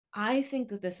I think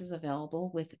that this is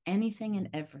available with anything and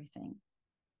everything.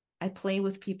 I play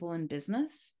with people in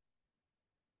business,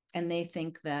 and they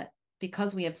think that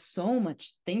because we have so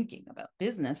much thinking about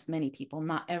business, many people,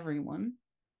 not everyone,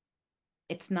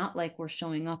 it's not like we're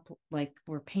showing up like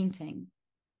we're painting,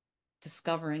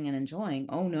 discovering and enjoying.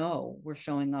 Oh no, we're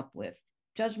showing up with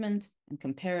judgment and Right.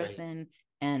 comparison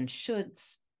and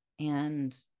shoulds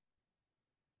and,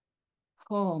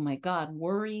 oh my God,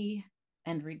 worry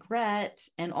and regret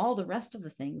and all the rest of the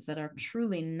things that are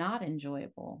truly not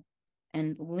enjoyable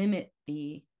and limit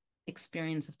the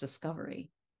experience of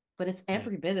discovery. But it's Yeah.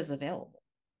 every bit as available.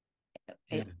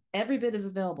 Yeah. Every bit is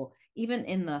available, even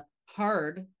in the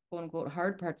hard, quote unquote,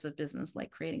 hard parts of business,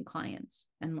 like creating clients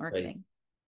and Right. marketing.